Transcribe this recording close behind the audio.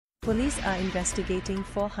Police are investigating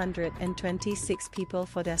 426 people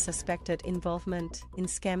for their suspected involvement in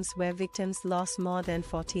scams where victims lost more than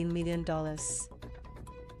 $14 million.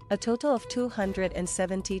 A total of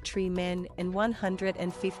 273 men and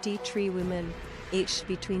 153 women, aged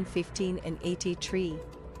between 15 and 83,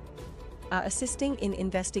 are assisting in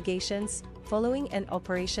investigations following an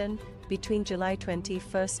operation between July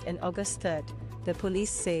 21 and August 3, the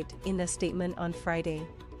police said in a statement on Friday.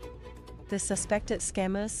 The suspected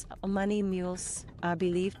scammers, or money mules, are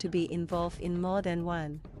believed to be involved in more than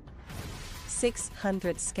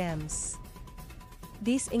 1,600 scams.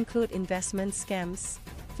 These include investment scams,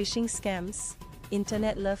 phishing scams,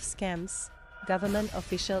 internet love scams, government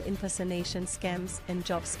official impersonation scams, and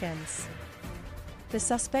job scams. The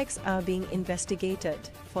suspects are being investigated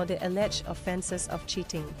for the alleged offenses of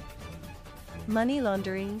cheating, money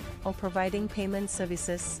laundering, or providing payment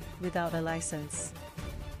services without a license.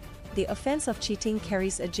 The offense of cheating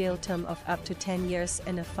carries a jail term of up to 10 years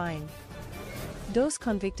and a fine. Those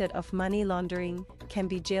convicted of money laundering can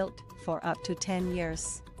be jailed for up to 10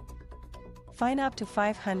 years. Fine up to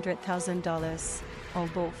 $500,000, or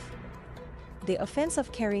both. The offense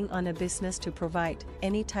of carrying on a business to provide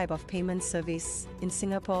any type of payment service in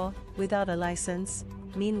Singapore without a license,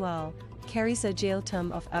 meanwhile, carries a jail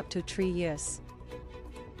term of up to 3 years.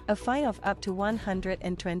 A fine of up to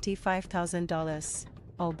 $125,000,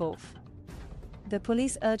 or both. The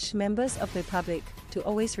police urged members of the public to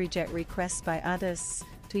always reject requests by others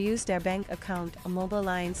to use their bank account or mobile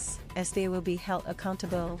lines, as they will be held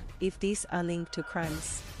accountable if these are linked to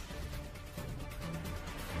crimes.